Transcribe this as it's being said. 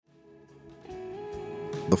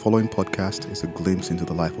The following podcast is a glimpse into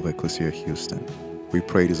the life of Ecclesia Houston. We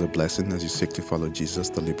pray it is a blessing as you seek to follow Jesus,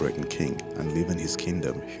 the liberating King, and live in His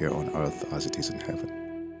kingdom here on earth as it is in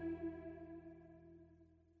heaven.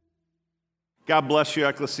 God bless you,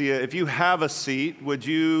 Ecclesia. If you have a seat, would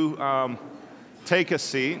you take a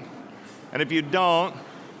seat? And if you don't,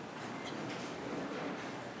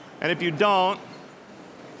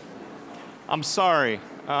 I'm sorry.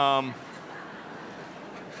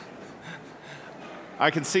 I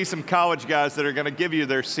can see some college guys that are going to give you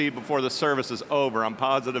their seat before the service is over. I'm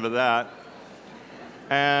positive of that.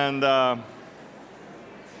 And I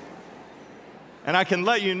can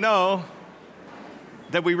let you know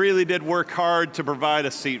that we really did work hard to provide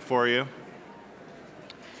a seat for you.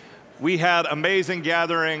 We had amazing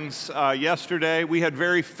gatherings yesterday. We had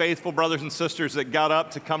very faithful brothers and sisters that got up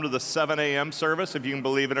to come to the 7 a.m. service, if you can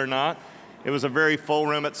believe it or not. It was a very full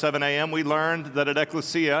room at 7 a.m. We learned that at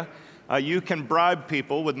Ecclesia, you can bribe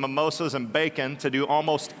people with mimosas and bacon to do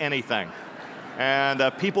almost anything. And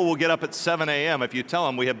people will get up at 7 a.m. if you tell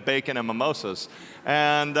them we have bacon and mimosas.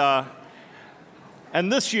 And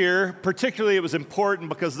this year, particularly, it was important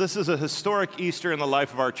because this is a historic Easter in the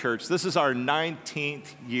life of our church. This is our 19th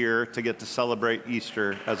year to get to celebrate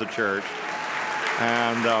Easter as a church.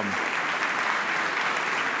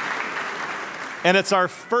 And it's our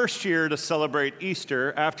first year to celebrate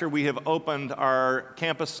Easter after we have opened our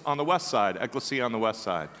campus on the west side, Ecclesia on the west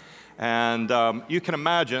side. And you can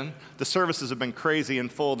imagine the services have been crazy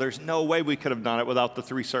and full. There's no way we could have done it without the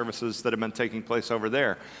 3 services that have been taking place over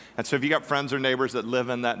there. And so if you got friends or neighbors that live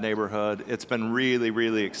in that neighborhood, it's been really,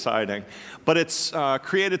 really exciting. But it's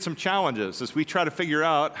created some challenges as we try to figure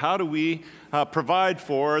out how do we provide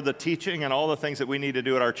for the teaching and all the things that we need to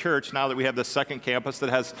do at our church now that we have this second campus that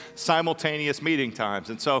has simultaneous meeting times.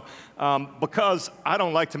 And so because I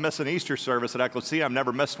don't like to miss an Easter service at Ecclesia, I've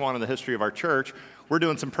never missed one in the history of our church, we're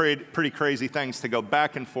doing some pretty crazy things to go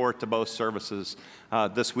back and forth to both services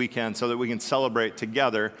this weekend so that we can celebrate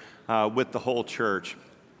together with the whole church.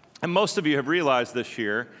 And most of you have realized this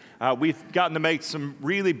year, we've gotten to make some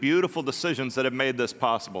really beautiful decisions that have made this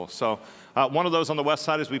possible. So one of those on the west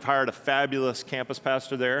side is we've hired a fabulous campus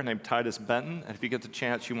pastor there named Titus Benton. And if you get the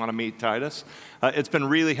chance, you want to meet Titus. It's been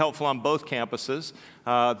really helpful on both campuses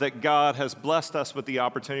that God has blessed us with the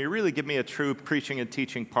opportunity to really give me a true preaching and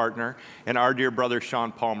teaching partner and our dear brother,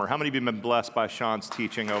 Sean Palmer. How many of you have been blessed by Sean's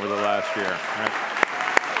teaching over the last year? Right?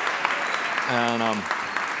 And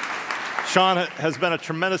Sean has been a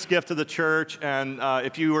tremendous gift to the church, and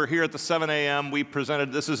if you were here at the 7 a.m., we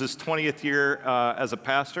presented, this is his 20th year as a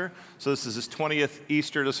pastor, so this is his 20th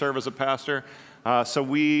Easter to serve as a pastor. So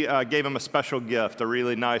we gave him a special gift, a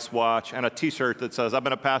really nice watch, and a t-shirt that says, I've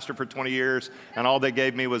been a pastor for 20 years, and all they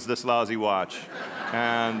gave me was this lousy watch.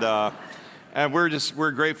 And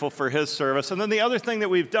we're grateful for his service. And then the other thing that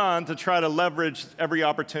we've done to try to leverage every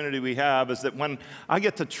opportunity we have is that when I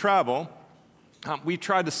get to travel, we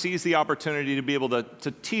tried to seize the opportunity to be able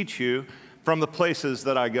to teach you from the places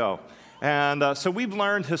that I go. And so we've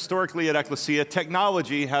learned historically at Ecclesia,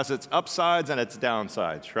 technology has its upsides and its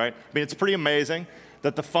downsides, right? I mean, it's pretty amazing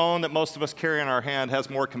that the phone that most of us carry in our hand has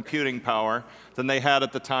more computing power than they had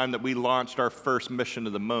at the time that we launched our first mission to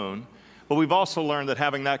the moon. But we've also learned that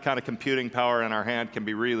having that kind of computing power in our hand can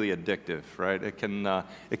be really addictive, right? It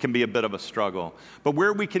can be a bit of a struggle. But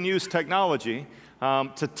where we can use technology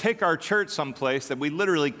to take our church someplace that we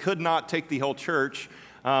literally could not take the whole church,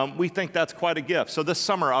 we think that's quite a gift. So this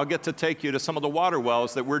summer, I'll get to take you to some of the water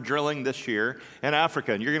wells that we're drilling this year in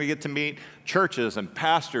Africa. And you're going to get to meet churches and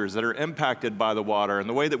pastors that are impacted by the water and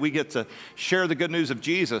the way that we get to share the good news of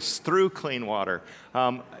Jesus through clean water.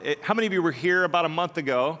 How many of you were here about a month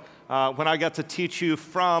ago when I got to teach you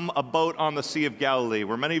from a boat on the Sea of Galilee?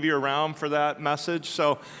 Were many of you around for that message?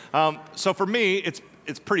 So for me,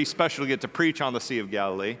 it's pretty special to get to preach on the Sea of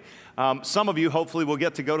Galilee. Some of you hopefully will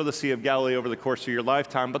get to go to the Sea of Galilee over the course of your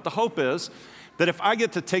lifetime, but the hope is that if I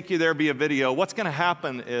get to take you there via video, what's going to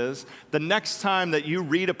happen is the next time that you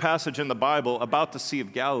read a passage in the Bible about the Sea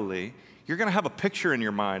of Galilee, you're going to have a picture in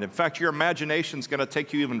your mind. In fact, your imagination is going to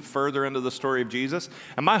take you even further into the story of Jesus.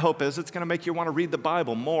 And my hope is it's going to make you want to read the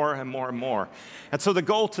Bible more and more and more. And so the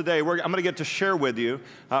goal today, I'm going to get to share with you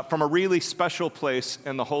from a really special place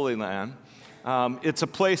in the Holy Land. It's a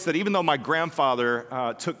place that even though my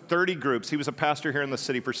grandfather took 30 groups, he was a pastor here in the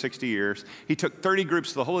city for 60 years, he took 30 groups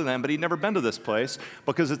to the Holy Land, but he'd never been to this place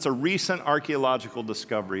because it's a recent archaeological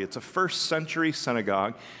discovery. It's a first century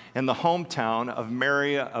synagogue in the hometown of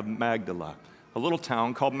Mary of Magdala, a little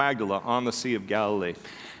town called Magdala on the Sea of Galilee.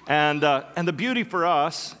 And the beauty for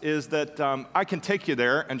us is that I can take you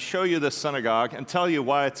there and show you this synagogue and tell you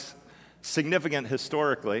why it's significant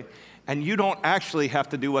historically, and you don't actually have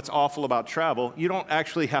to do what's awful about travel. You don't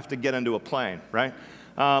actually have to get into a plane, right?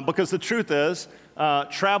 Because the truth is,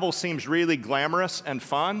 travel seems really glamorous and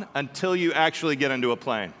fun until you actually get into a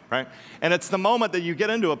plane, right? And it's the moment that you get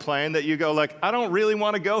into a plane that you go like, I don't really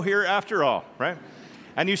want to go here after all, right?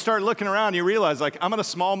 And you start looking around, you realize like, I'm in a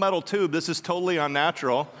small metal tube, this is totally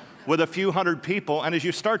unnatural, with a few hundred people, and as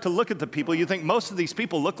you start to look at the people, you think most of these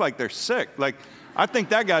people look like they're sick. Like, I think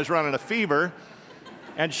that guy's running a fever,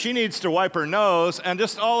 and she needs to wipe her nose, and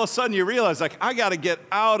just all of a sudden you realize, like, I gotta get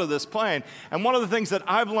out of this plane. And one of the things that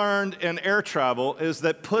I've learned in air travel is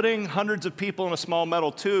that putting hundreds of people in a small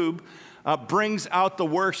metal tube brings out the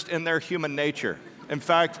worst in their human nature. In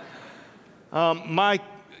fact, my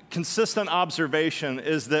consistent observation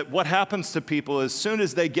is that what happens to people as soon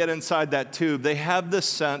as they get inside that tube, they have this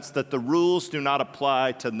sense that the rules do not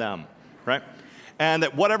apply to them, right? And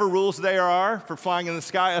that whatever rules there are for flying in the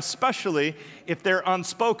sky, especially if they're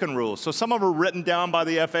unspoken rules. So some of them are written down by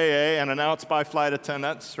the FAA and announced by flight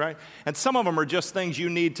attendants, right? And some of them are just things you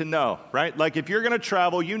need to know, right? Like if you're gonna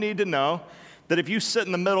travel, you need to know that if you sit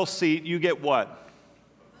in the middle seat, you get what?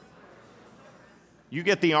 You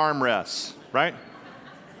get the armrests, right?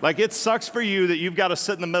 Like it sucks for you that you've got to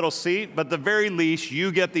sit in the middle seat, but at the very least,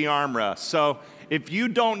 you get the armrest. So if you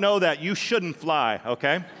don't know that, you shouldn't fly,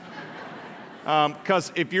 okay?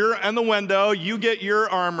 Because if you're in the window, you get your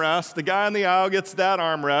armrest, the guy in the aisle gets that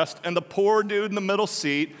armrest, and the poor dude in the middle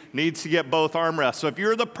seat needs to get both armrests. So if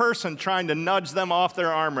you're the person trying to nudge them off their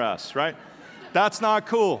armrests, right? That's not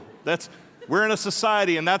cool. We're in a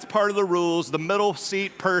society, and that's part of the rules. The middle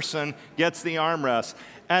seat person gets the armrest.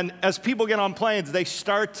 And as people get on planes, they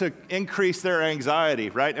start to increase their anxiety,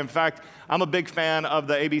 right? In fact, I'm a big fan of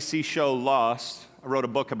the ABC show Lost. I wrote a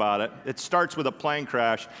book about it. It starts with a plane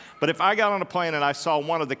crash. But if I got on a plane and I saw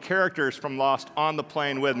one of the characters from Lost on the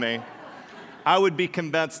plane with me, I would be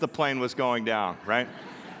convinced the plane was going down, right?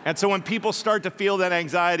 And so when people start to feel that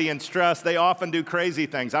anxiety and stress, they often do crazy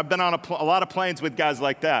things. I've been on a lot of planes with guys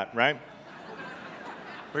like that, right?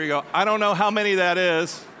 There you go. I don't know how many that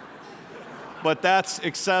is, but that's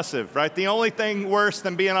excessive, right? The only thing worse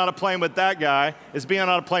than being on a plane with that guy is being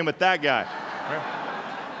on a plane with that guy.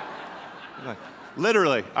 Right?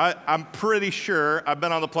 Literally, I'm pretty sure I've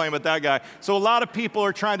been on the plane with that guy. So a lot of people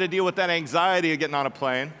are trying to deal with that anxiety of getting on a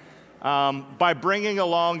plane by bringing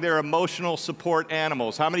along their emotional support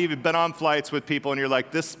animals. How many of you have been on flights with people and you're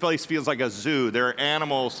like, this place feels like a zoo. There are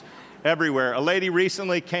animals everywhere. A lady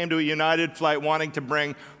recently came to a United flight wanting to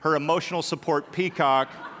bring her emotional support peacock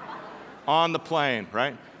on the plane,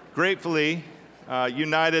 right? Gratefully,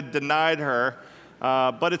 United denied her,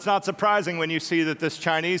 but it's not surprising when you see that this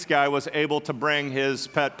Chinese guy was able to bring his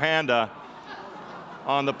pet panda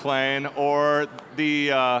on the plane, or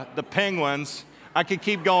the penguins. I could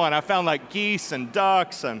keep going. I found like geese and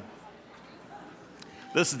ducks, and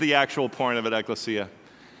this is the actual point of it, Ecclesia.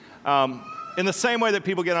 In the same way that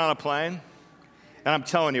people get on a plane, and I'm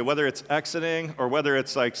telling you, whether it's exiting or whether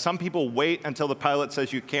it's like some people wait until the pilot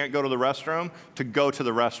says you can't go to the restroom to go to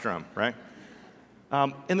the restroom, right?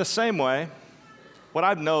 In the same way, what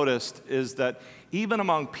I've noticed is that even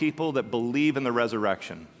among people that believe in the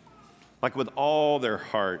resurrection, like with all their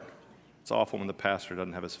heart, it's awful when the pastor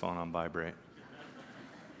doesn't have his phone on vibrate,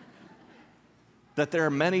 that there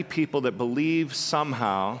are many people that believe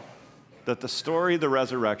somehow that the story of the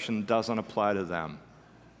resurrection doesn't apply to them.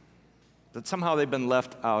 That somehow they've been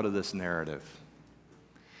left out of this narrative.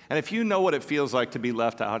 And if you know what it feels like to be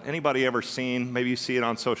left out, anybody ever seen, maybe you see it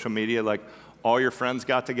on social media, like all your friends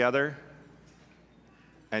got together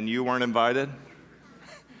and you weren't invited?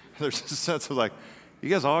 There's a sense of like, you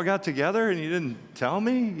guys all got together and you didn't tell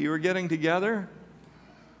me you were getting together?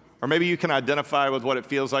 Or maybe you can identify with what it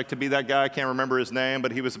feels like to be that guy. I can't remember his name,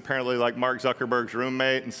 but he was apparently like Mark Zuckerberg's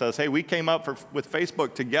roommate and says, hey, we came up with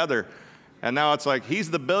Facebook together. And now it's like,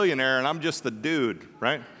 he's the billionaire and I'm just the dude,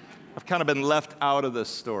 right? I've kind of been left out of this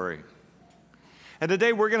story. And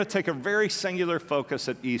today we're going to take a very singular focus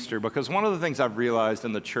at Easter, because one of the things I've realized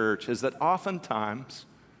in the church is that oftentimes,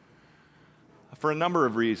 for a number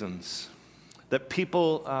of reasons, that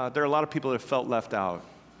there are a lot of people that have felt left out.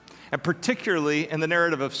 And particularly in the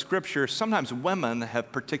narrative of Scripture, sometimes women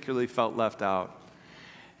have particularly felt left out.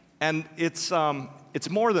 And it's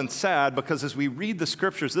more than sad, because as we read the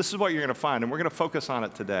Scriptures, this is what you're going to find, and we're going to focus on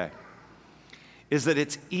it today, is that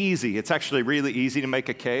it's actually really easy to make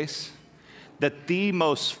a case that the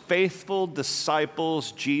most faithful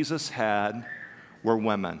disciples Jesus had were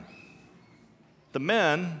women. The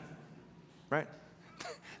men, right,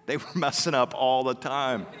 they were messing up all the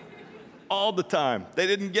time. All the time. They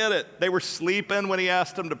didn't get it. They were sleeping when he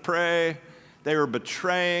asked them to pray. They were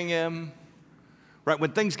betraying him. Right,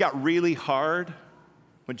 when things got really hard,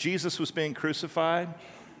 when Jesus was being crucified,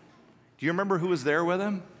 do you remember who was there with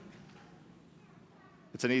him?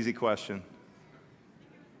 It's an easy question.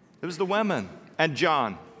 It was the women and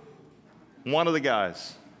John, one of the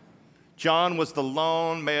guys. John was the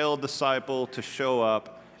lone male disciple to show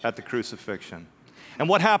up at the crucifixion. And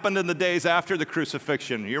what happened in the days after the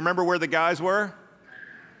crucifixion? You remember where the guys were?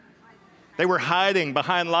 They were hiding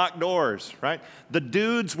behind locked doors, right? The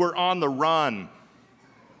dudes were on the run.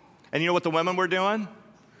 And you know what the women were doing?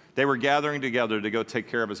 They were gathering together to go take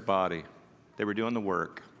care of his body. They were doing the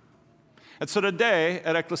work. And so today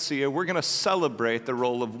at Ecclesia, we're going to celebrate the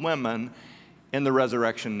role of women in the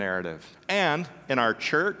resurrection narrative and in our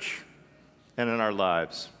church and in our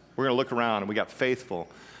lives. We're going to look around and we got faithful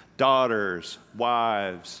daughters,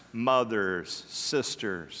 wives, mothers,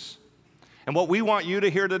 sisters. And what we want you to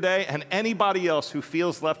hear today, and anybody else who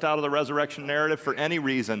feels left out of the resurrection narrative for any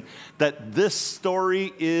reason, that this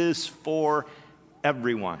story is for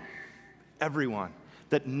everyone. Everyone.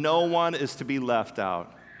 That no one is to be left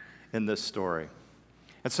out in this story.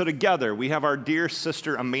 And so together, we have our dear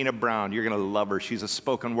sister, Amena Brown. You're going to love her. She's a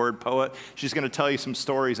spoken word poet. She's going to tell you some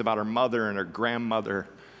stories about her mother and her grandmother,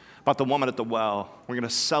 about the woman at the well. We're going to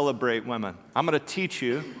celebrate women. I'm going to teach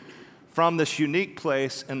you from this unique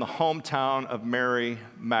place in the hometown of Mary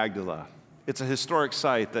Magdala. It's a historic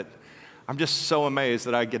site that I'm just so amazed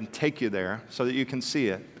that I can take you there so that you can see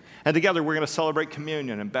it. And together we're going to celebrate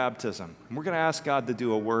communion and baptism. And we're going to ask God to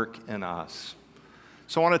do a work in us.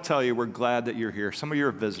 So I want to tell you, we're glad that you're here. Some of you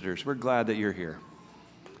are visitors. We're glad that you're here.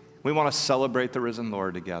 We want to celebrate the risen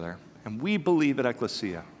Lord together. And we believe at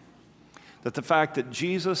Ecclesia that the fact that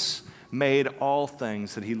Jesus made all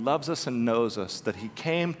things, that he loves us and knows us, that he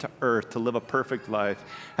came to earth to live a perfect life,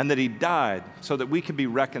 and that he died so that we could be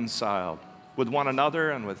reconciled with one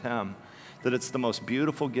another and with him, that it's the most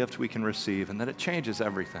beautiful gift we can receive and that it changes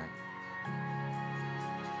everything.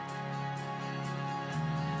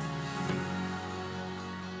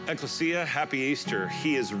 Ecclesia, happy Easter.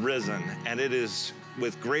 He is risen, and it is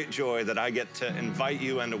with great joy that I get to invite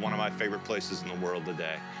you into one of my favorite places in the world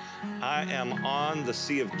today. I am on the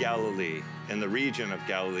Sea of Galilee, in the region of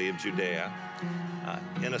Galilee of Judea,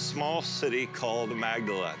 in a small city called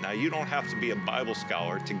Magdala. Now, you don't have to be a Bible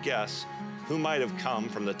scholar to guess who might have come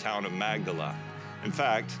from the town of Magdala. In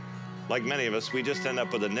fact, like many of us, we just end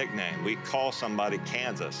up with a nickname. We call somebody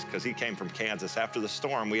Kansas because he came from Kansas. After the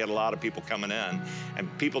storm, we had a lot of people coming in,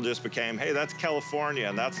 and people just became, hey, that's California,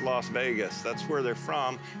 and that's Las Vegas. That's where they're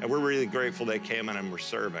from, and we're really grateful they came in and were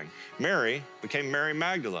serving. Mary became Mary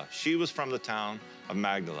Magdala. She was from the town of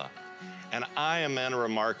Magdala. And I am in a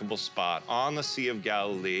remarkable spot on the Sea of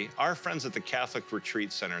Galilee. Our friends at the Catholic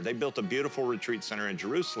Retreat Center, they built a beautiful retreat center in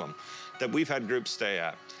Jerusalem that we've had groups stay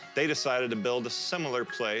at. They decided to build a similar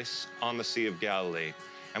place on the Sea of Galilee.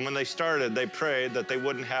 And when they started, they prayed that they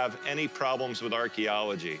wouldn't have any problems with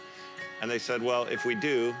archaeology. And they said, well, if we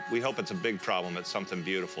do, we hope it's a big problem. It's something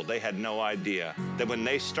beautiful. They had no idea that when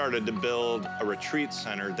they started to build a retreat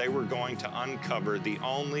center, they were going to uncover the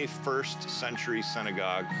only first century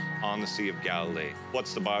synagogue on the Sea of Galilee.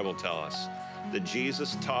 What's the Bible tell us? That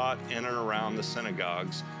Jesus taught in and around the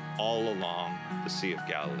synagogues all along the Sea of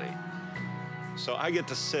Galilee. So I get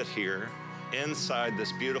to sit here inside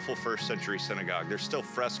this beautiful first century synagogue. There's still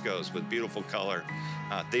frescoes with beautiful color.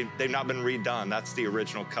 They've not been redone. That's the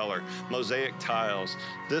original color. Mosaic tiles.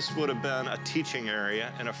 This would have been a teaching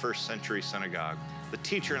area in a first century synagogue. The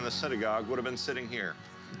teacher in the synagogue would have been sitting here.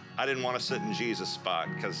 I didn't want to sit in Jesus' spot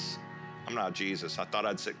because I'm not Jesus. I thought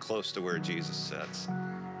I'd sit close to where Jesus sits.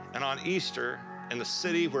 And on Easter, in the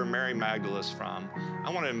city where Mary Magdala is from, I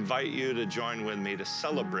want to invite you to join with me to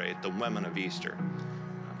celebrate the women of Easter.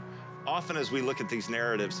 Often as we look at these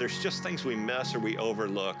narratives, there's just things we miss or we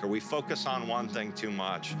overlook, or we focus on one thing too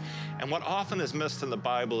much. And what often is missed in the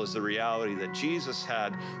Bible is the reality that Jesus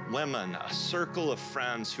had women, a circle of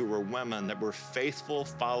friends who were women that were faithful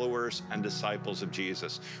followers and disciples of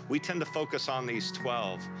Jesus. We tend to focus on these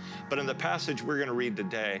 12, but in the passage we're going to read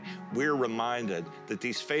today, we're reminded that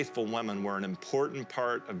these faithful women were an important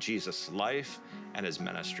part of Jesus' life and his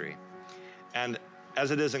ministry. And as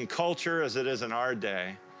it is in culture, as it is in our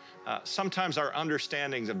day, sometimes our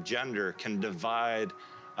understandings of gender can divide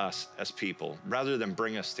us as people rather than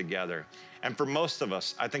bring us together. And for most of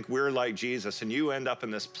us, I think we're like Jesus, and you end up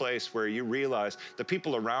in this place where you realize the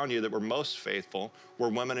people around you that were most faithful were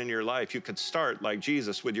women in your life. You could start like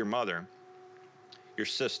Jesus with your mother, your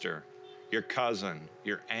sister, your cousin,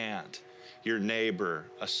 your aunt, your neighbor,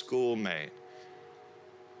 a schoolmate.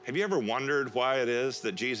 Have you ever wondered why it is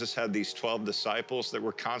that Jesus had these 12 disciples that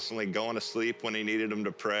were constantly going to sleep when he needed them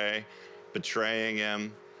to pray, betraying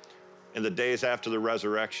him. In the days after the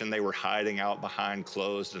resurrection, they were hiding out behind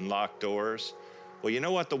closed and locked doors. Well, you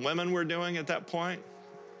know what the women were doing at that point?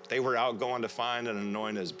 They were out going to find and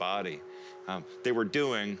anoint his body. They were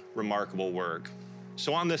doing remarkable work.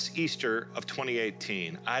 So on this Easter of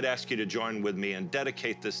 2018, I'd ask you to join with me and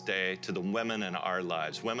dedicate this day to the women in our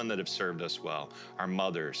lives, women that have served us well, our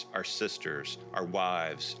mothers, our sisters, our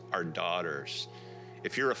wives, our daughters.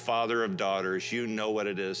 If you're a father of daughters, you know what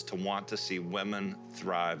it is to want to see women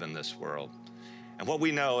thrive in this world. And what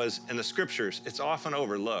we know is in the scriptures, it's often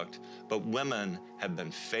overlooked, but women have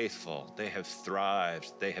been faithful. They have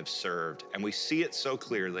thrived. They have served. And we see it so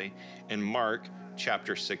clearly in Mark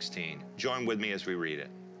chapter 16. Join with me as we read it.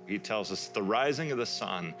 He tells us, the rising of the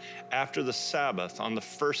sun after the Sabbath on the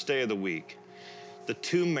first day of the week, the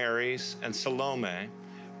two Marys and Salome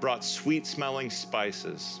brought sweet-smelling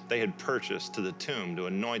spices they had purchased to the tomb to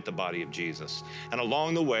anoint the body of Jesus. And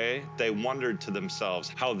along the way, they wondered to themselves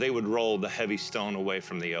how they would roll the heavy stone away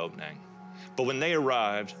from the opening. But when they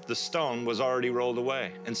arrived, the stone was already rolled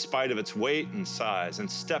away, in spite of its weight and size. And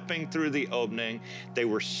stepping through the opening, they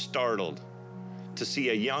were startled to see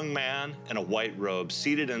a young man in a white robe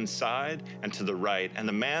seated inside and to the right. And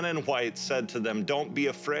the man in white said to them, "Don't be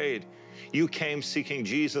afraid. You came seeking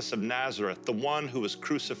Jesus of Nazareth, the one who was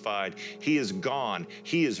crucified. He is gone.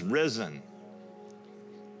 He is risen.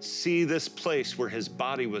 See this place where his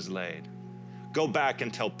body was laid. Go back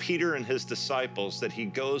and tell Peter and his disciples that he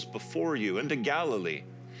goes before you into Galilee,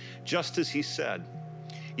 just as he said.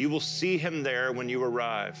 You will see him there when you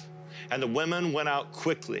arrive." And the women went out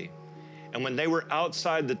quickly. And when they were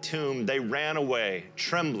outside the tomb, they ran away,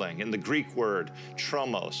 trembling, in the Greek word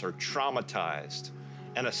tromos, or traumatized,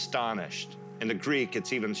 and astonished. In the Greek,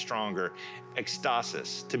 it's even stronger,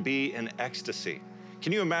 ekstasis, to be in ecstasy.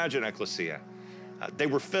 Can you imagine, Ecclesia? They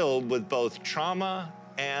were filled with both trauma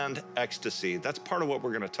and ecstasy. That's part of what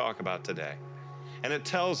we're going to talk about today. And it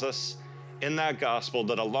tells us in that gospel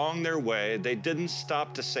that along their way, they didn't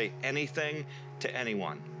stop to say anything to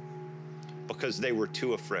anyone because they were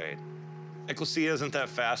too afraid. Ecclesia, isn't that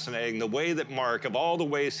fascinating? The way that Mark, of all the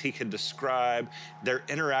ways he could describe their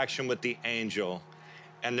interaction with the angel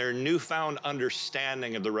and their newfound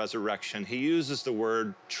understanding of the resurrection, he uses the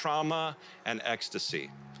word trauma and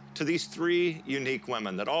ecstasy to these three unique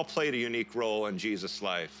women that all played a unique role in Jesus'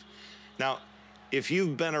 life. Now, if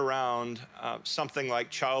you've been around something like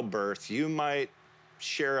childbirth, you might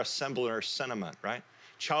share a similar sentiment, right?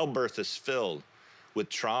 Childbirth is filled with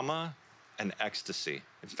trauma and ecstasy.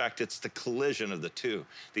 In fact, it's the collision of the two,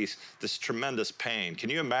 this tremendous pain. Can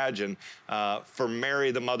you imagine for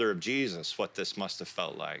Mary, the mother of Jesus, what this must have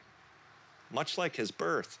felt like? Much like his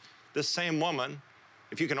birth. This same woman,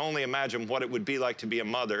 if you can only imagine what it would be like to be a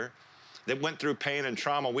mother that went through pain and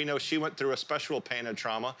trauma. We know she went through a special pain and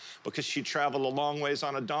trauma because she traveled a long ways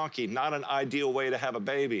on a donkey, not an ideal way to have a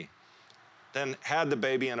baby. Then had the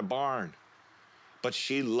baby in a barn. But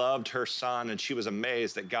she loved her son, and she was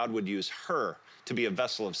amazed that God would use her to be a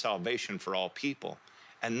vessel of salvation for all people,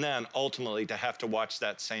 and then ultimately to have to watch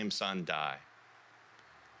that same son die.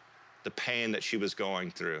 The pain that she was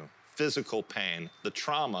going through, physical pain, the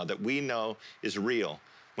trauma that we know is real.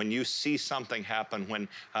 When you see something happen, when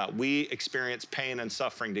we experience pain and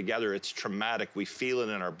suffering together, it's traumatic. We feel it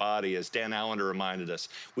in our body, as Dan Allender reminded us.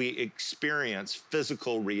 We experience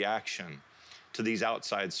physical reaction to these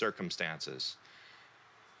outside circumstances.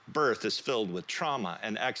 Birth is filled with trauma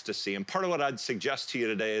and ecstasy. And part of what I'd suggest to you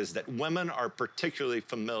today is that women are particularly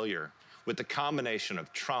familiar with the combination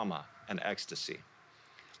of trauma and ecstasy.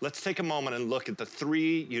 Let's take a moment and look at the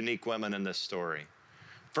three unique women in this story.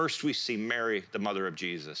 First, we see Mary, the mother of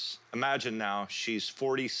Jesus. Imagine now, she's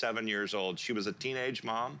 47 years old. She was a teenage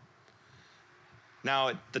mom. Now,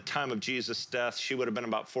 at the time of Jesus' death, she would have been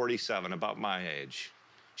about 47, about my age.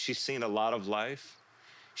 She's seen a lot of life.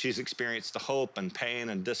 She's experienced the hope and pain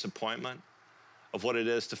and disappointment of what it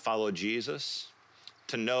is to follow Jesus,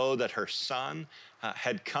 to know that her son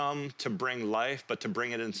had come to bring life, but to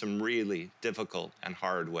bring it in some really difficult and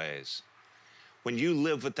hard ways. When you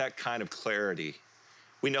live with that kind of clarity,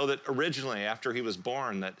 we know that originally after he was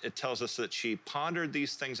born, that it tells us that she pondered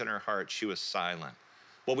these things in her heart. She was silent.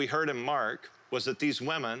 What we heard in Mark was that these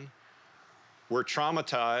women were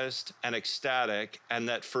traumatized and ecstatic, and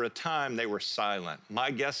that for a time they were silent. My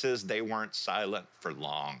guess is they weren't silent for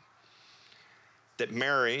long. That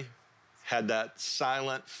Mary had that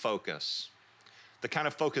silent focus, the kind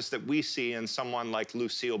of focus that we see in someone like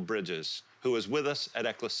Lucille Bridges, who was with us at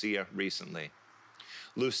Ecclesia recently.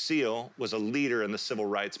 Lucille was a leader in the civil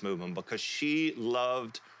rights movement because she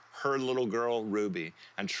loved her little girl, Ruby,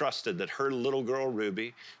 and trusted that her little girl,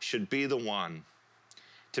 Ruby, should be the one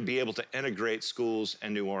to be able to integrate schools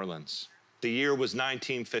in New Orleans. The year was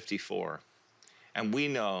 1954, and we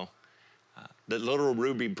know that little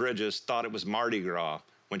Ruby Bridges thought it was Mardi Gras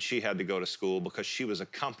when she had to go to school because she was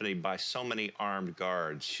accompanied by so many armed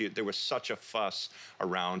guards. There was such a fuss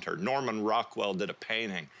around her. Norman Rockwell did a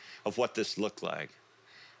painting of what this looked like.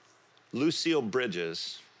 Lucille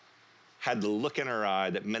Bridges had the look in her eye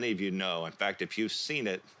that many of you know. In fact, if you've seen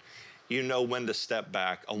it, you know when to step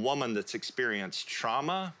back. A woman that's experienced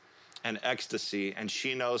trauma and ecstasy, and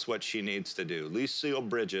she knows what she needs to do. Lucille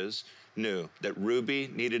Bridges knew that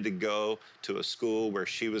Ruby needed to go to a school where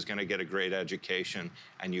she was going to get a great education,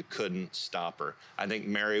 and you couldn't stop her. I think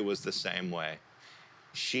Mary was the same way.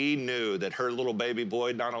 She knew that her little baby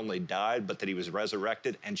boy not only died, but that he was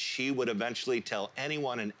resurrected, and she would eventually tell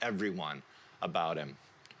anyone and everyone about him.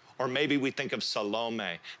 Or maybe we think of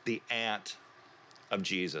Salome, the aunt of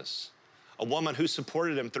Jesus, a woman who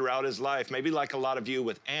supported him throughout his life, maybe like a lot of you,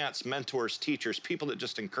 with aunts, mentors, teachers, people that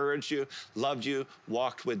just encouraged you, loved you,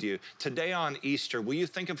 walked with you. Today on Easter, will you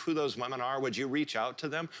think of who those women are? Would you reach out to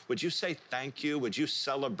them? Would you say thank you? Would you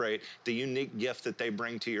celebrate the unique gift that they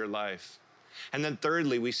bring to your life? And then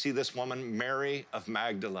thirdly, we see this woman, Mary of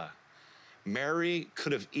Magdala. Mary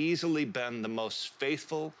could have easily been the most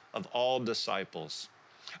faithful of all disciples,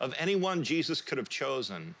 of anyone Jesus could have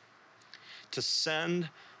chosen to send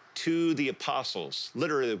to the apostles.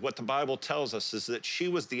 Literally, what the Bible tells us is that she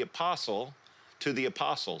was the apostle to the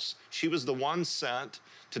apostles. She was the one sent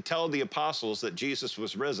to tell the apostles that Jesus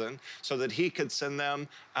was risen so that he could send them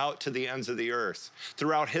out to the ends of the earth.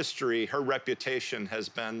 Throughout history, her reputation has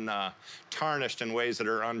been tarnished in ways that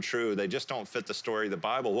are untrue. They just don't fit the story of the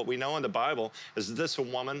Bible. What we know in the Bible is this a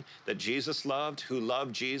woman that Jesus loved, who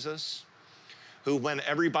loved Jesus, who when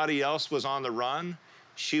everybody else was on the run,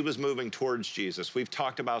 she was moving towards Jesus. We've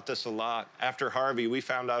talked about this a lot. After Harvey, we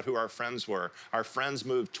found out who our friends were. Our friends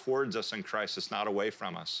moved towards us in crisis, not away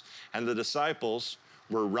from us. And the disciples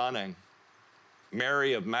were running.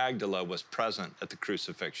 Mary of Magdala was present at the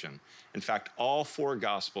crucifixion. In fact, all four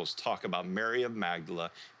Gospels talk about Mary of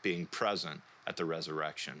Magdala being present at the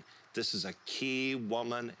resurrection. This is a key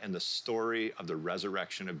woman in the story of the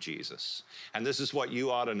resurrection of Jesus. And this is what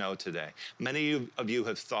you ought to know today. Many of you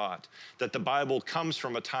have thought that the Bible comes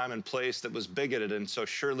from a time and place that was bigoted, and so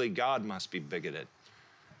surely God must be bigoted.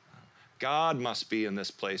 God must be in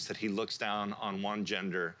this place that he looks down on one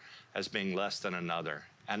gender as being less than another.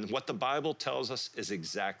 And what the Bible tells us is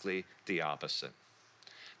exactly the opposite.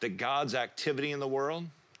 That God's activity in the world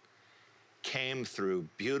came through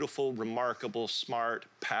beautiful, remarkable, smart,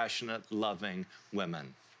 passionate, loving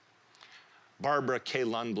women. Barbara K.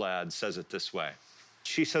 Lundblad says it this way.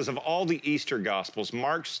 She says, of all the Easter Gospels,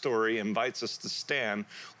 Mark's story invites us to stand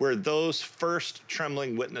where those first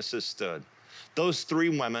trembling witnesses stood. Those three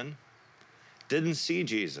women didn't see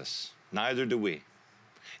Jesus, neither do we.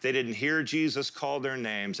 They didn't hear Jesus call their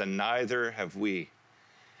names, and neither have we.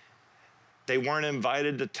 They weren't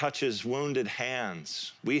invited to touch his wounded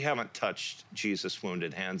hands. We haven't touched Jesus'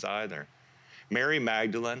 wounded hands either. Mary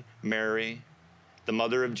Magdalene, Mary, the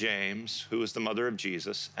mother of James, who was the mother of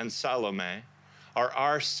Jesus, and Salome are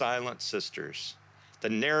our silent sisters. The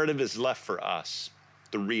narrative is left for us,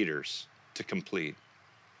 the readers, to complete.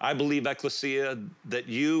 I believe, Ecclesia, that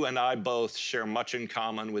you and I both share much in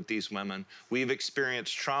common with these women. We've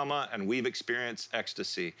experienced trauma and we've experienced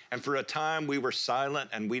ecstasy. And for a time, we were silent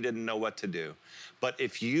and we didn't know what to do. But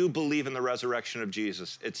if you believe in the resurrection of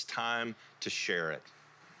Jesus, it's time to share it.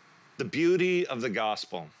 The beauty of the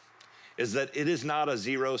gospel is that it is not a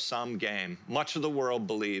zero-sum game. Much of the world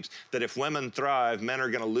believes that if women thrive, men are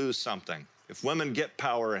going to lose something. If women get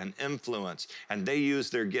power and influence and they use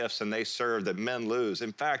their gifts and they serve, that men lose.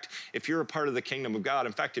 In fact, if you're a part of the kingdom of God,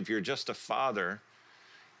 in fact, if you're just a father,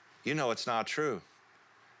 you know it's not true.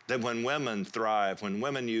 That when women thrive, when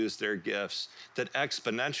women use their gifts, that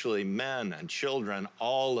exponentially men and children,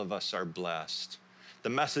 all of us are blessed. The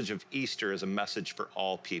message of Easter is a message for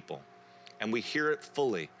all people. And we hear it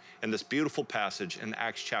fully in this beautiful passage in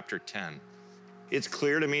Acts chapter 10. It's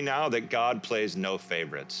clear to me now that God plays no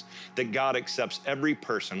favorites, that God accepts every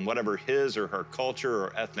person, whatever his or her culture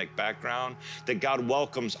or ethnic background, that God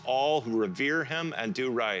welcomes all who revere him and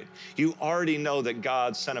do right. You already know that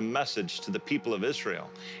God sent a message to the people of Israel.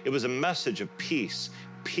 It was a message of peace,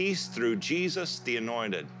 peace through Jesus the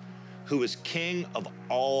Anointed, who is King of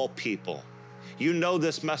all people. You know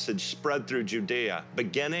this message spread through Judea,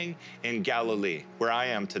 beginning in Galilee, where I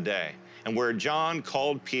am today, and where John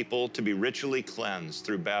called people to be ritually cleansed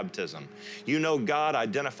through baptism. You know God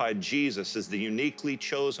identified Jesus as the uniquely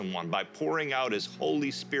chosen one by pouring out his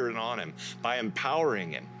Holy Spirit on him, by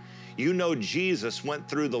empowering him. You know Jesus went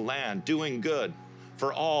through the land doing good,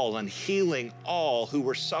 for all and healing all who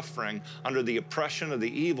were suffering under the oppression of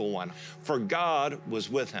the evil one, for God was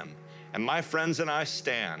with him. And my friends and I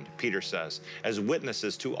stand, Peter says, as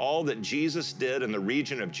witnesses to all that Jesus did in the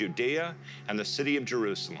region of Judea and the city of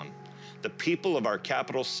Jerusalem. The people of our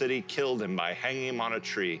capital city killed him by hanging him on a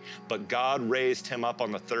tree, but God raised him up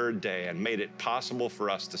on the third day and made it possible for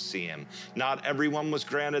us to see him. Not everyone was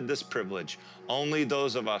granted this privilege, only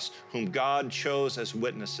those of us whom God chose as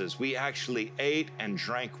witnesses. We actually ate and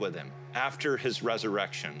drank with him after his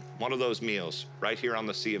resurrection, one of those meals right here on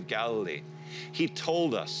the Sea of Galilee. He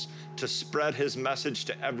told us to spread his message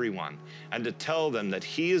to everyone and to tell them that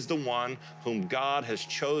he is the one whom God has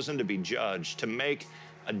chosen to be judge, to make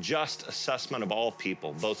a just assessment of all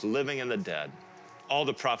people, both living and the dead. All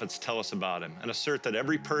the prophets tell us about him and assert that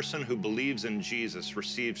every person who believes in Jesus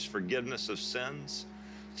receives forgiveness of sins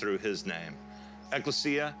through his name.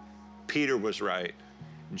 Ecclesia, Peter was right.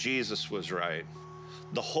 Jesus was right.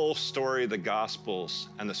 The whole story of the Gospels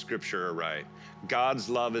and the Scripture are right. God's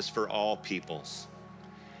love is for all peoples.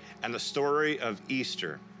 And the story of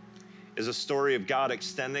Easter is a story of God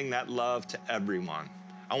extending that love to everyone.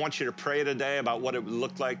 I want you to pray today about what it would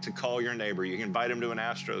look like to call your neighbor. You can invite him to an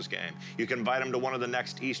Astros game. You can invite him to one of the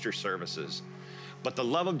next Easter services. But the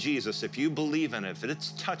love of Jesus, if you believe in it, if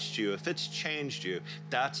it's touched you, if it's changed you,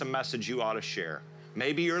 that's a message you ought to share.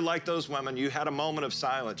 Maybe you're like those women. You had a moment of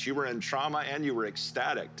silence. You were in trauma and you were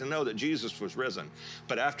ecstatic to know that Jesus was risen.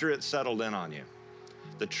 But after it settled in on you,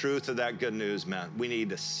 the truth of that good news meant we need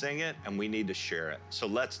to sing it and we need to share it. So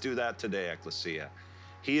let's do that today, Ecclesia.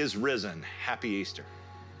 He is risen. Happy Easter.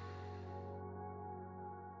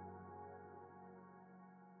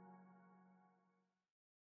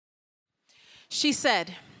 She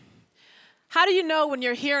said, "How do you know when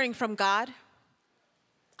you're hearing from God?"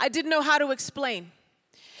 I didn't know how to explain.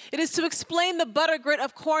 It is to explain the butter grit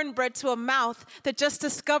of cornbread to a mouth that just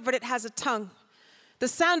discovered it has a tongue. The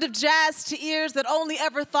sound of jazz to ears that only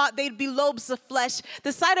ever thought they'd be lobes of flesh.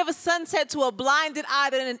 The sight of a sunset to a blinded eye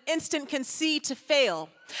that in an instant can see to fail.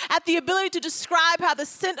 At the ability to describe how the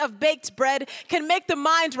scent of baked bread can make the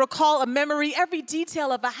mind recall a memory, every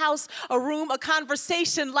detail of a house, a room, a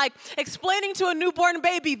conversation, like explaining to a newborn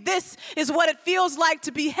baby, this is what it feels like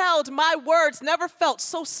to be held. My words never felt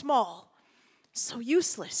so small, so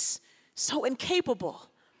useless, so incapable.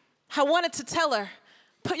 I wanted to tell her,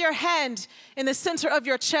 put your hand in the center of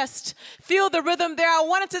your chest. Feel the rhythm there. I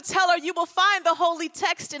wanted to tell her you will find the holy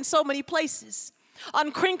text in so many places.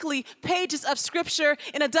 On crinkly pages of scripture,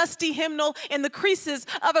 in a dusty hymnal, in the creases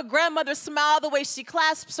of a grandmother's smile, the way she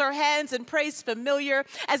clasps her hands and prays familiar,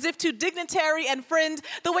 as if to dignitary and friend,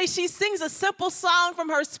 the way she sings a simple song from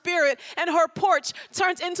her spirit and her porch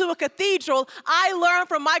turns into a cathedral. I learned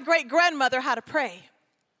from my great-grandmother how to pray,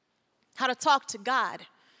 how to talk to God,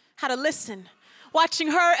 how to listen.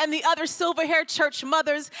 Watching her and the other silver-haired church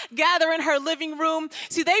mothers gather in her living room.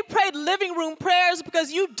 See, they prayed living room prayers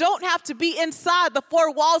because you don't have to be inside the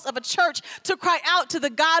four walls of a church to cry out to the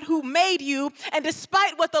God who made you. And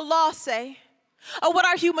despite what the law say, or what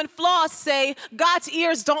our human flaws say, God's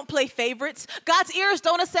ears don't play favorites. God's ears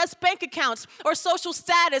don't assess bank accounts or social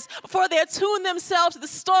status before they attune themselves to the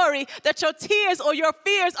story that your tears or your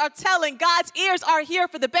fears are telling. God's ears are here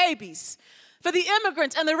for the babies, for the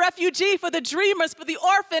immigrant and the refugee, for the dreamers, for the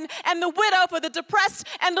orphan and the widow, for the depressed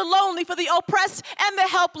and the lonely, for the oppressed and the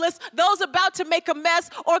helpless, those about to make a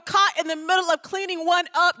mess or caught in the middle of cleaning one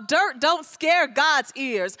up. Dirt don't scare God's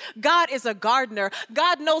ears. God is a gardener.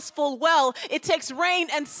 God knows full well it takes rain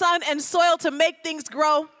and sun and soil to make things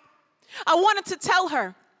grow. I wanted to tell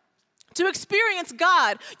her, to experience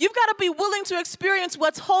God, you've got to be willing to experience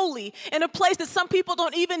what's holy in a place that some people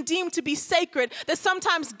don't even deem to be sacred, that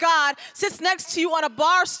sometimes God sits next to you on a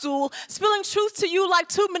bar stool, spilling truth to you like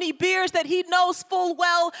too many beers that he knows full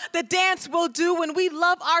well the dance will do when we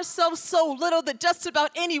love ourselves so little that just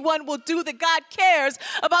about anyone will do, that God cares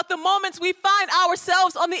about the moments we find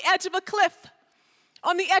ourselves on the edge of a cliff,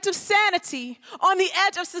 on the edge of sanity, on the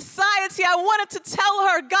edge of society. I wanted to tell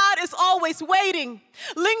her God is always waiting,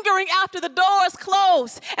 lingering after the doors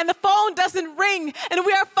close and the phone doesn't ring and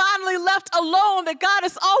we are finally left alone, that God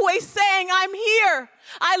is always saying, I'm here.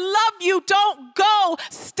 I love you. Don't go.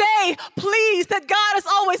 Stay, please. That God is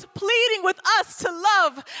always pleading with us to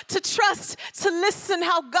love, to trust, to listen,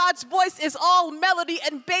 how God's voice is all melody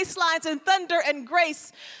and bass lines and thunder and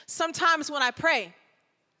grace. Sometimes when I pray,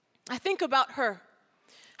 I think about her,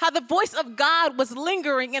 how the voice of God was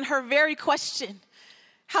lingering in her very question,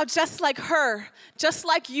 how just like her, just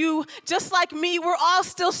like you, just like me, we're all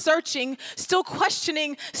still searching, still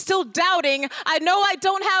questioning, still doubting. I know I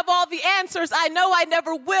don't have all the answers. I know I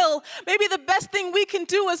never will. Maybe the best thing we can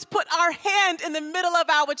do is put our hand in the middle of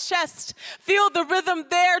our chest, feel the rhythm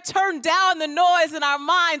there, turn down the noise in our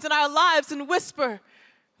minds and our lives and whisper,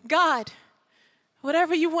 God,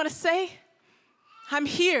 whatever you want to say, I'm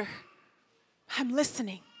here. I'm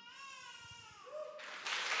listening.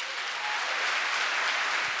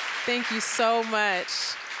 Thank you so much.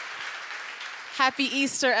 Happy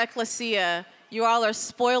Easter, Ecclesia. You all are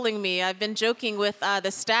spoiling me. I've been joking with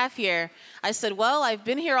the staff here. I said, well, I've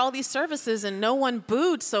been here all these services and no one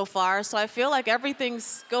booed so far, so I feel like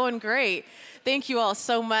everything's going great. Thank you all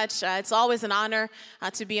so much. It's always an honor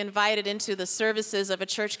to be invited into the services of a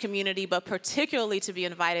church community, but particularly to be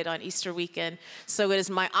invited on Easter weekend. So it is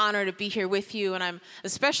my honor to be here with you, and I'm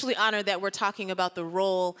especially honored that we're talking about the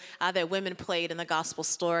role that women played in the gospel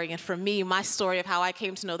story. And for me, my story of how I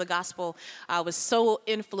came to know the gospel was so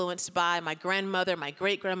influenced by my grandmother, my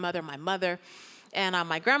great-grandmother, my mother. And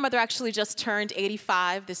my grandmother actually just turned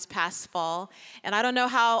 85 this past fall. And I don't know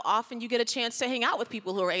how often you get a chance to hang out with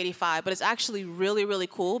people who are 85, but it's actually really, really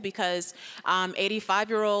cool because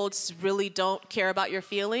 85-year-olds really don't care about your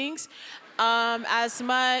feelings as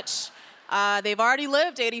much. They've already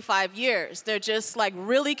lived 85 years. They're just like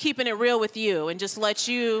really keeping it real with you and just let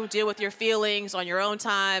you deal with your feelings on your own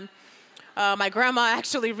time. My grandma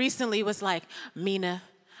actually recently was like, Mina,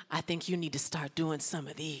 I think you need to start doing some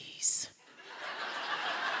of these.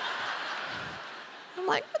 I'm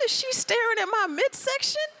like, what is she staring at my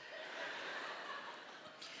midsection?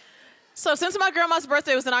 So since my grandma's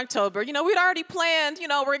birthday was in October, we'd already planned,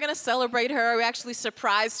 we're going to celebrate her. We actually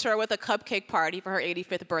surprised her with a cupcake party for her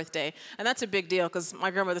 85th birthday. And that's a big deal because my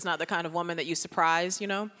grandmother's not the kind of woman that you surprise,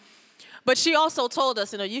 But she also told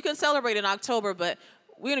us, you can celebrate in October, but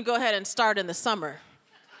we're going to go ahead and start in the summer.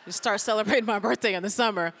 We start celebrating my birthday in the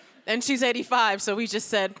summer. And she's 85, so we just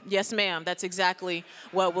said, yes, ma'am, that's exactly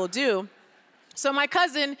what we'll do. So my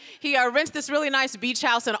cousin, he rents this really nice beach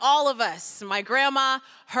house, and all of us, my grandma,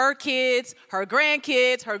 her kids, her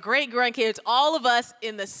grandkids, her great-grandkids, all of us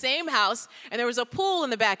in the same house, and there was a pool in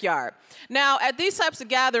the backyard. Now, at these types of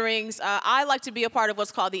gatherings, I like to be a part of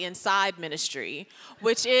what's called the inside ministry,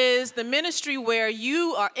 which is the ministry where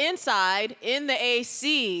you are inside in the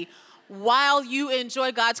AC while you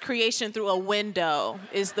enjoy God's creation through a window,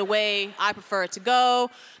 is the way I prefer it to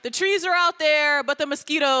go. The trees are out there, but the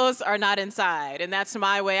mosquitoes are not inside, and that's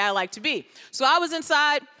my way I like to be. So I was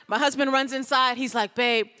inside. My husband runs inside. He's like,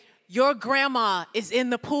 babe, your grandma is in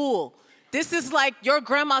the pool. This is like your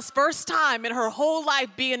grandma's first time in her whole life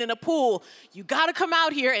being in a pool. You got to come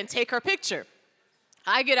out here and take her picture.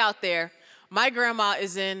 I get out there. My grandma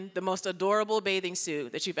is in the most adorable bathing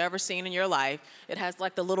suit that you've ever seen in your life. It has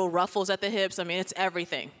like the little ruffles at the hips. I mean, it's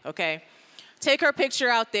everything, okay? Take her picture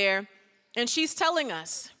out there, and she's telling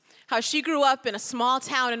us how she grew up in a small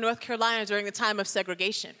town in North Carolina during the time of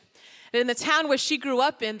segregation. And in the town where she grew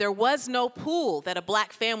up in, there was no pool that a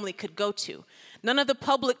black family could go to. None of the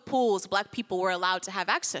public pools black people were allowed to have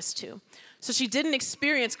access to. So she didn't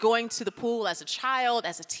experience going to the pool as a child,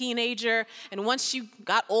 as a teenager. And once she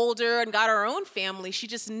got older and got her own family, she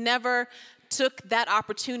just never took that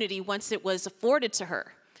opportunity once it was afforded to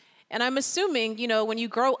her. And I'm assuming, when you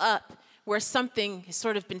grow up where something has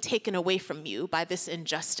sort of been taken away from you by this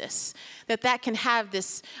injustice, that can have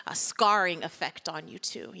this scarring effect on you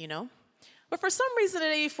too, But for some reason at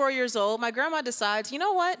 84 years old, my grandma decides, you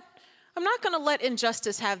know what? I'm not going to let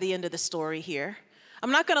injustice have the end of the story here. I'm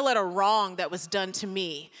not going to let a wrong that was done to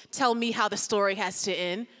me tell me how the story has to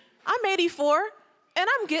end. I'm 84, and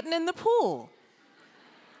I'm getting in the pool.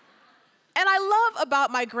 And I love about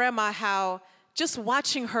my grandma how just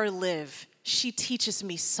watching her live, she teaches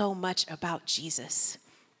me so much about Jesus.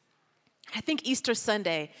 I think Easter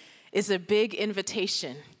Sunday is a big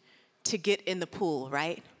invitation to get in the pool,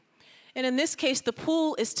 right? And in this case, the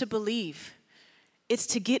pool is to believe. It's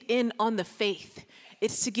to get in on the faith.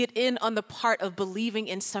 It's to get in on the part of believing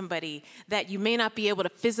in somebody that you may not be able to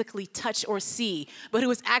physically touch or see, but who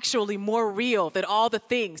is actually more real than all the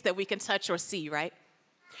things that we can touch or see, right?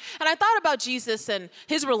 And I thought about Jesus and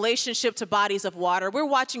his relationship to bodies of water. We're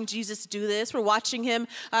watching Jesus do this. We're watching him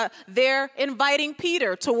there inviting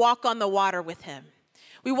Peter to walk on the water with him.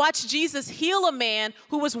 We watched Jesus heal a man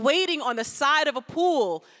who was waiting on the side of a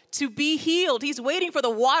pool to be healed. He's waiting for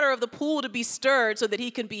the water of the pool to be stirred so that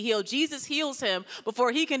he can be healed. Jesus heals him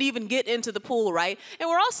before he can even get into the pool, right? And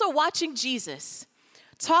we're also watching Jesus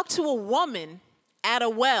talk to a woman at a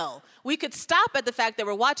well. We could stop at the fact that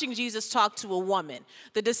we're watching Jesus talk to a woman.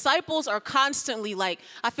 The disciples are constantly like,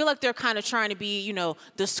 I feel like they're kind of trying to be,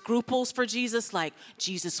 the scruples for Jesus. Like,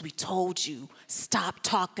 Jesus, we told you, stop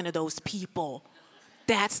talking to those people.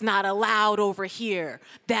 That's not allowed over here.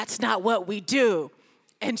 That's not what we do.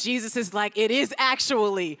 And Jesus is like, it is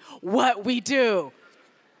actually what we do.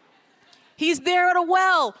 He's there at a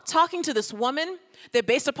well talking to this woman that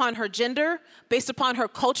based upon her gender, based upon her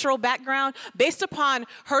cultural background, based upon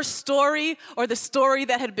her story or the story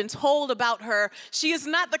that had been told about her, she is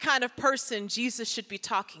not the kind of person Jesus should be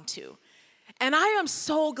talking to. And I am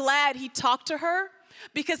so glad he talked to her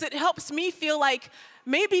because it helps me feel like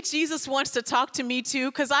maybe Jesus wants to talk to me too,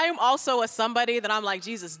 because I am also a somebody that I'm like,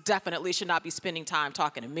 Jesus definitely should not be spending time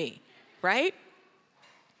talking to me, right?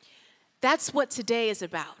 That's what today is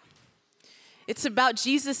about. It's about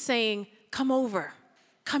Jesus saying, come over,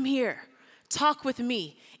 come here, talk with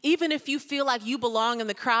me. Even if you feel like you belong in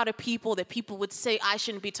the crowd of people that people would say I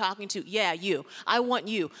shouldn't be talking to, yeah, you. I want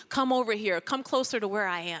you. Come over here. Come closer to where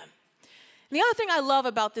I am. And the other thing I love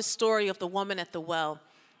about this story of the woman at the well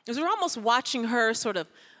is we're almost watching her sort of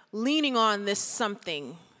leaning on this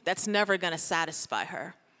something that's never going to satisfy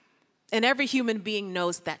her. And every human being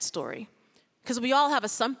knows that story because we all have a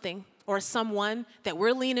something or a someone that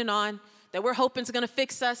we're leaning on, that we're hoping is going to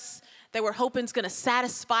fix us, that we're hoping is going to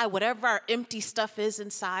satisfy whatever our empty stuff is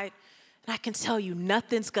inside. And I can tell you,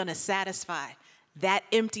 nothing's going to satisfy that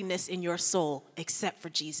emptiness in your soul except for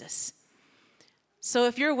Jesus. So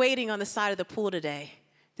if you're waiting on the side of the pool today,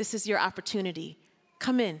 this is your opportunity.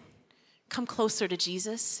 Come in. Come closer to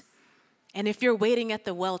Jesus. And if you're waiting at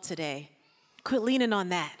the well today, quit leaning on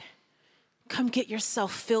that. Come get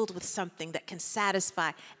yourself filled with something that can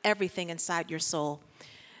satisfy everything inside your soul.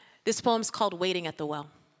 This poem's called Waiting at the Well.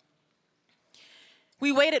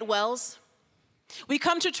 We wait at wells. We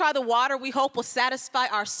come to try the water we hope will satisfy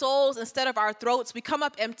our souls instead of our throats. We come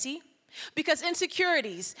up empty because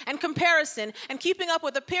insecurities and comparison and keeping up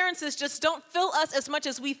with appearances just don't fill us as much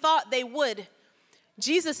as we thought they would.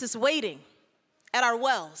 Jesus is waiting at our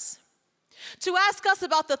wells to ask us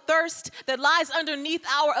about the thirst that lies underneath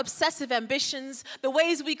our obsessive ambitions, the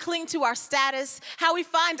ways we cling to our status, how we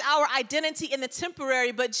find our identity in the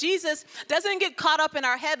temporary. But Jesus doesn't get caught up in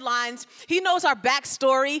our headlines. He knows our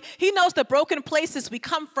backstory. He knows the broken places we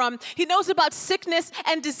come from. He knows about sickness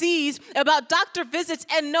and disease, about doctor visits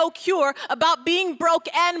and no cure, about being broke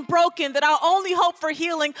and broken, that our only hope for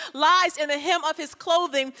healing lies in the hem of his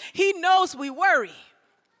clothing. He knows we worry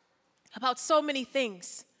about so many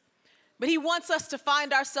things. But he wants us to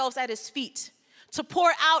find ourselves at his feet, to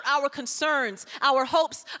pour out our concerns, our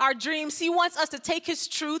hopes, our dreams. He wants us to take his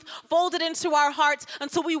truth, fold it into our hearts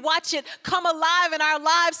until we watch it come alive in our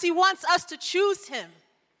lives. He wants us to choose him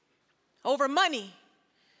over money,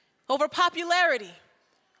 over popularity,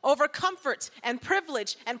 over comfort and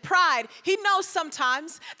privilege and pride. He knows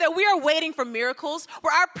sometimes that we are waiting for miracles,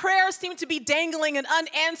 where our prayers seem to be dangling in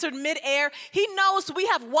unanswered midair. He knows we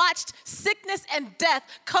have watched sickness and death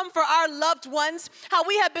come for our loved ones, how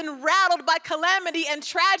we have been rattled by calamity and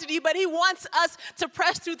tragedy, but he wants us to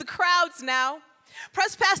press through the crowds now.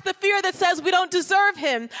 Press past the fear that says we don't deserve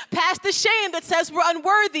him, past the shame that says we're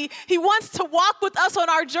unworthy. He wants to walk with us on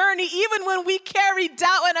our journey, even when we carry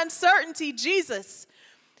doubt and uncertainty. Jesus,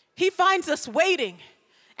 he finds us waiting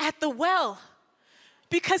at the well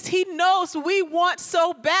because he knows we want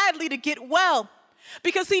so badly to get well,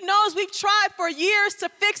 because he knows we've tried for years to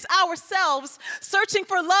fix ourselves, searching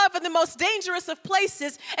for love in the most dangerous of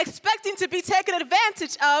places, expecting to be taken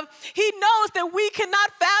advantage of. He knows that we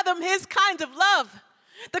cannot fathom his kind of love,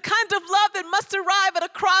 the kind of love that must arrive at a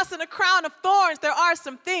cross and a crown of thorns. There are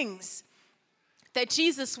some things that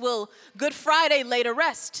Jesus will Good Friday lay to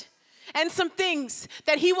rest, and some things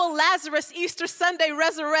that he will Lazarus Easter Sunday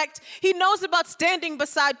resurrect. He knows about standing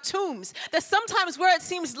beside tombs, that sometimes where it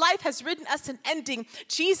seems life has written us an ending,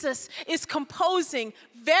 Jesus is composing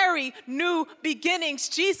very new beginnings.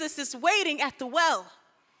 Jesus is waiting at the well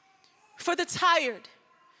for the tired,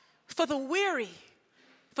 for the weary,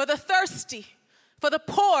 for the thirsty, for the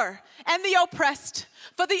poor and the oppressed,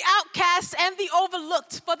 for the outcast and the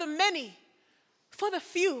overlooked, for the many, for the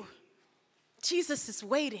few. Jesus is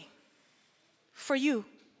waiting for you.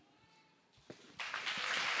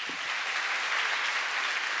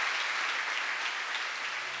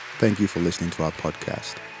 Thank you for listening to our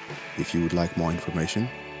podcast. If you would like more information,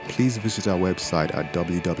 please visit our website at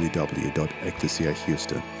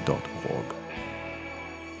www.ecclesiahouston.org.